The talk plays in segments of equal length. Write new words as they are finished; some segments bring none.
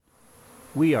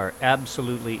We are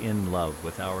absolutely in love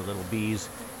with our little bees,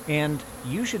 and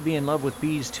you should be in love with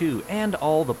bees too, and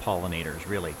all the pollinators,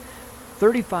 really.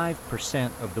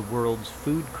 35% of the world's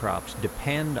food crops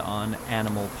depend on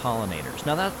animal pollinators.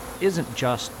 Now, that isn't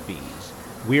just bees.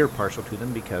 We're partial to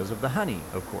them because of the honey,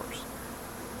 of course.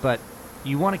 But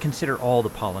you want to consider all the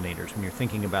pollinators when you're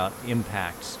thinking about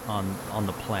impacts on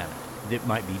the planet. It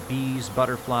might be bees,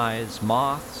 butterflies,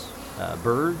 moths,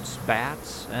 birds,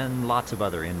 bats, and lots of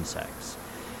other insects.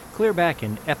 Clear back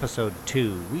in episode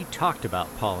 2, we talked about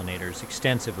pollinators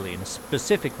extensively, and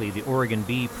specifically the Oregon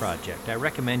Bee Project. I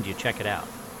recommend you check it out.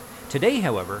 Today,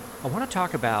 however, I want to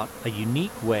talk about a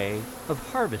unique way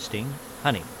of harvesting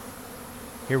honey.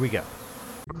 Here we go.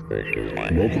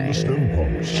 Welcome to STEM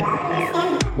Punks.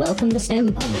 Welcome to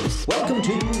STEM Punks. Welcome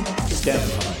to STEM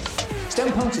Punks.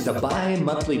 STEM Punks is a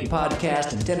bi-monthly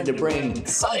podcast intended to bring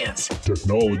science,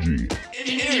 Technology,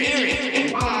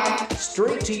 engineering,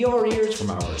 straight to your ears from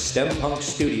our STEM Punk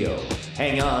studio.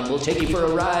 Hang on, we'll take you for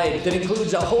a ride that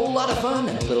includes a whole lot of fun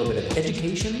and a little bit of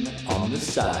education on the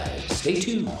side. Stay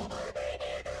tuned.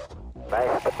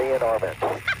 Nice to be in orbit.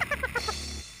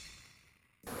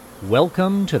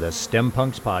 Welcome to the STEM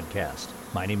Punks podcast.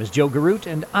 My name is Joe Garoot,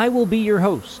 and I will be your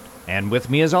host. And with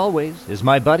me, as always, is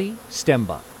my buddy,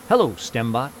 STEMBot. Hello,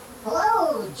 STEMBot.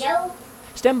 Hello, Joe.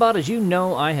 STEMBot, as you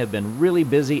know, I have been really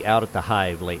busy out at the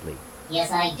hive lately. Yes,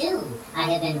 I do.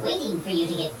 I have been waiting for you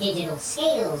to get digital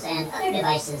scales and other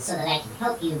devices so that I can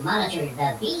help you monitor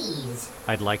the bees.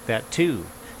 I'd like that too.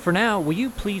 For now, will you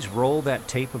please roll that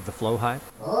tape of the flow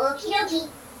hive? Okie dokie.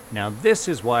 Now, this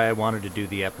is why I wanted to do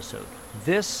the episode.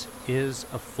 This is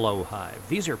a flow hive.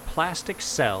 These are plastic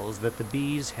cells that the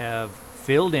bees have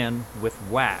filled in with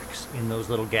wax in those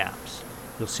little gaps.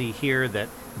 You'll see here that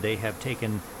they have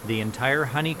taken the entire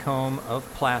honeycomb of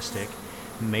plastic,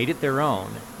 made it their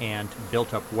own, and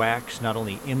built up wax not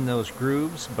only in those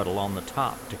grooves, but along the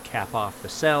top to cap off the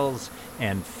cells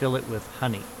and fill it with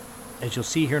honey. As you'll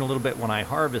see here in a little bit when I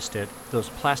harvest it, those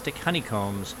plastic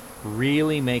honeycombs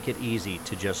really make it easy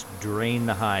to just drain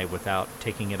the hive without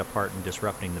taking it apart and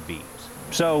disrupting the bees.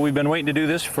 So we've been waiting to do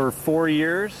this for 4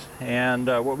 years, and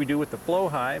what we do with the flow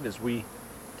hive is we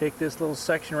take this little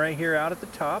section right here out at the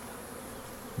top.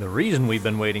 The reason we've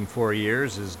been waiting 4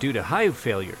 years is due to hive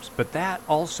failures, but that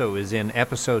also is in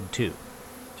episode 2.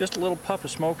 Just a little puff of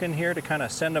smoke in here to kind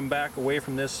of send them back away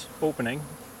from this opening.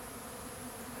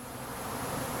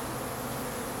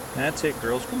 That's it,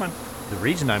 girls, come on. The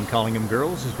reason I'm calling them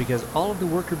girls is because all of the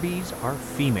worker bees are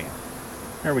female.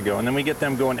 There we go, and then we get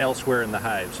them going elsewhere in the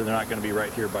hive, so they're not going to be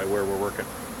right here by where we're working.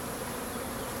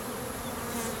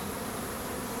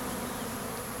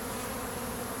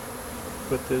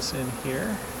 Put this in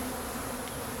here.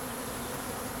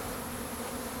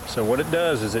 So what it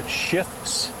does is it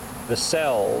shifts the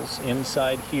cells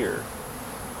inside here,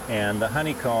 and the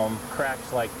honeycomb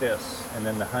cracks like this, and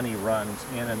then the honey runs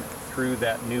in and through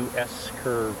that new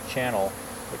S-curve channel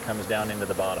that comes down into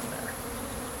the bottom there.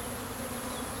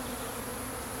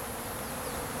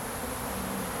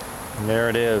 And there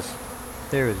it is.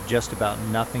 There is just about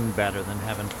nothing better than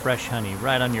having fresh honey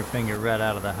right on your finger, right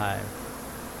out of the hive.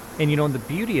 And you know, the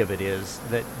beauty of it is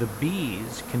that the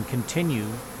bees can continue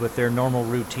with their normal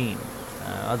routine.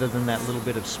 Other than that little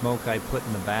bit of smoke I put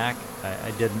in the back,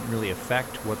 I didn't really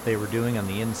affect what they were doing on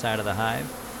the inside of the hive.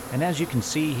 And as you can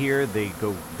see here, they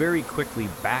go very quickly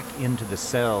back into the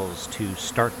cells to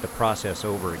start the process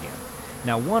over again.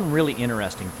 Now, one really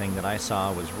interesting thing that I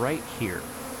saw was right here.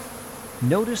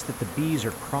 Notice that the bees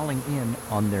are crawling in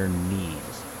on their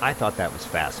knees. I thought that was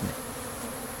fascinating.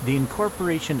 The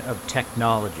incorporation of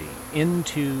technology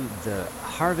into the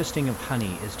harvesting of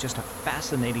honey is just a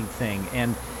fascinating thing,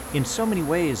 and in so many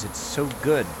ways it's so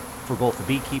good for both the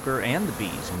beekeeper and the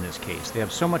bees in this case. They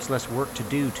have so much less work to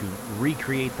do to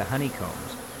recreate the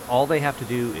honeycombs. All they have to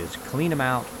do is clean them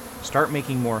out, start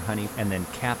making more honey, and then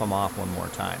cap them off one more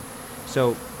time.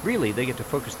 So really, they get to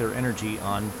focus their energy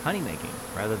on honey making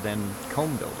rather than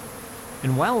comb building.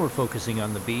 And while we're focusing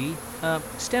on the bee,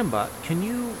 STEMBot, can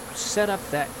you set up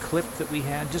that clip that we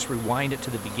had? Just rewind it to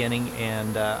the beginning,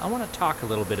 and I want to talk a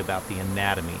little bit about the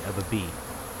anatomy of a bee.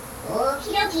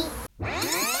 Okie dokie.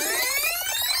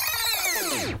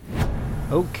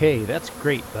 Okay, that's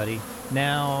great, buddy.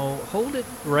 Now, hold it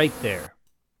right there.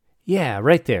 Yeah,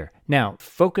 right there. Now,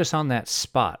 focus on that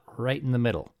spot right in the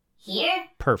middle. Here?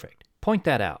 Perfect. Point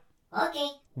that out. Okay.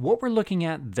 What we're looking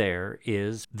at there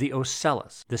is the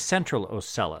ocellus, the central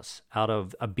ocellus, out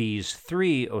of a bee's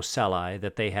 3 ocelli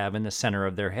that they have in the center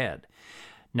of their head.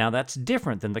 Now, that's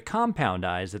different than the compound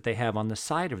eyes that they have on the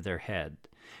side of their head.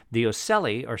 The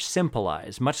ocelli are simple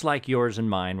eyes, much like yours and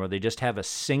mine, where they just have a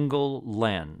single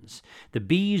lens. The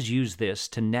bees use this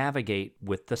to navigate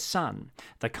with the sun.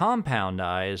 The compound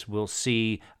eyes will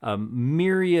see a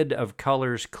myriad of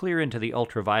colors clear into the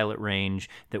ultraviolet range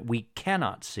that we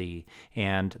cannot see,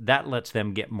 and that lets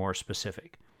them get more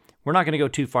specific. We're not going to go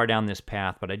too far down this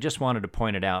path, but I just wanted to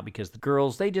point it out because the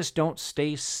girls, they just don't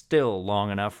stay still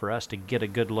long enough for us to get a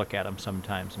good look at them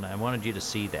sometimes, and I wanted you to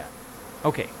see that.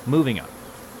 Okay, moving on.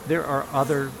 There are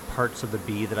other parts of the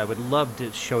bee that I would love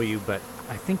to show you, but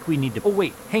I think we need to... Oh,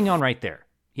 wait, hang on right there.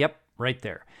 Yep, right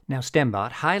there. Now,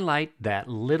 STEMbot, highlight that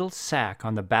little sac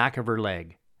on the back of her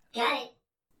leg. Got it.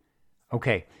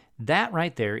 Okay, that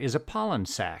right there is a pollen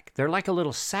sac. They're like a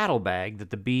little saddlebag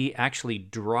that the bee actually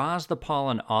draws the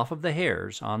pollen off of the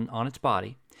hairs on its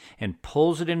body and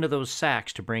pulls it into those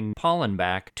sacs to bring pollen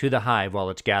back to the hive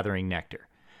while it's gathering nectar.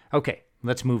 Okay,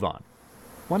 let's move on.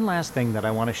 One last thing that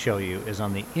I want to show you is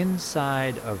on the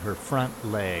inside of her front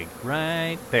leg,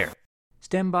 right there.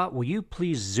 STEMbot, will you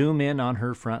please zoom in on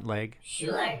her front leg?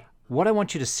 Sure. What I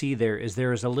want you to see there is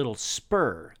a little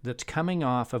spur that's coming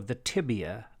off of the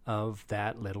tibia of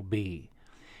that little bee.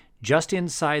 Just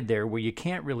inside there, where you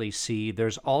can't really see,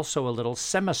 there's also a little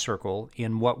semicircle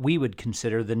in what we would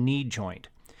consider the knee joint.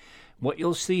 What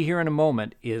you'll see here in a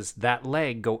moment is that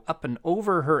leg go up and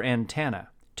over her antenna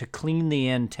to clean the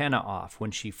antenna off. When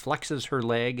she flexes her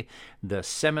leg, the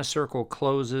semicircle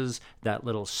closes, that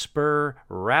little spur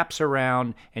wraps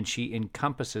around, and she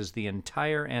encompasses the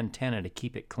entire antenna to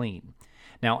keep it clean.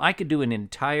 Now, I could do an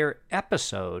entire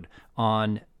episode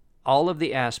on all of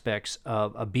the aspects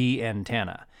of a bee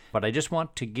antenna, but I just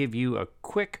want to give you a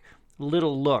quick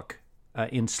little look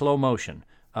in slow motion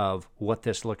of what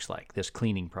this looks like, this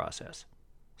cleaning process.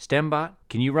 STEMbot,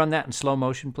 can you run that in slow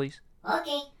motion, please?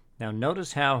 Okay. Now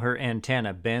notice how her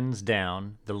antenna bends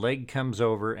down, the leg comes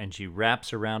over, and she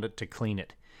wraps around it to clean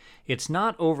it. It's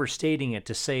not overstating it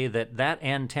to say that that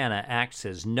antenna acts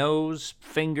as nose,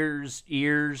 fingers,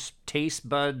 ears, taste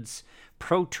buds,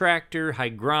 protractor,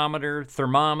 hygrometer,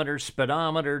 thermometer,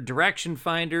 speedometer, direction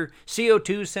finder,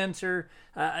 CO2 sensor.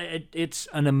 It's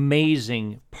an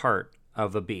amazing part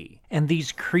of a bee. And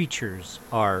these creatures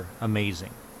are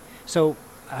amazing. So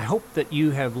I hope that you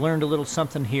have learned a little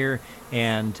something here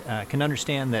and can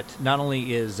understand that not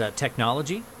only is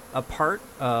technology a part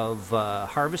of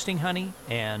harvesting honey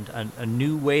and a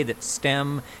new way that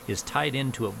STEM is tied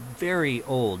into a very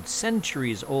old,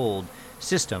 centuries-old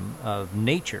system of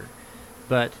nature,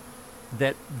 but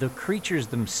that the creatures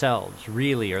themselves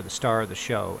really are the star of the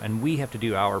show, and we have to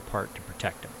do our part to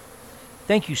protect them.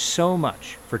 Thank you so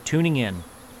much for tuning in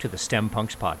to the STEM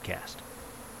Punks podcast.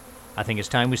 I think it's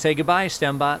time we say goodbye,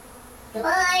 STEMbot.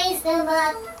 Goodbye,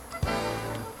 STEMbot.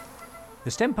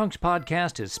 The STEM Punks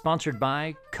podcast is sponsored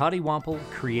by Cottywomple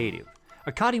Creative.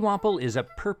 A Cottywomple is a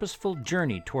purposeful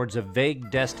journey towards a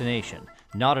vague destination.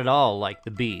 Not at all like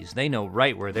the bees. They know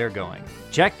right where they're going.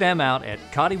 Check them out at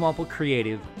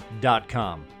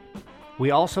cottywumplecreative.com.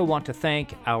 We also want to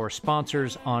thank our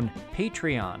sponsors on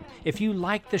Patreon. If you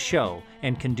like the show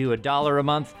and can do $1 a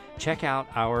month, check out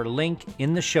our link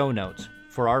in the show notes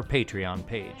for our Patreon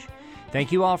page.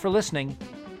 Thank you all for listening.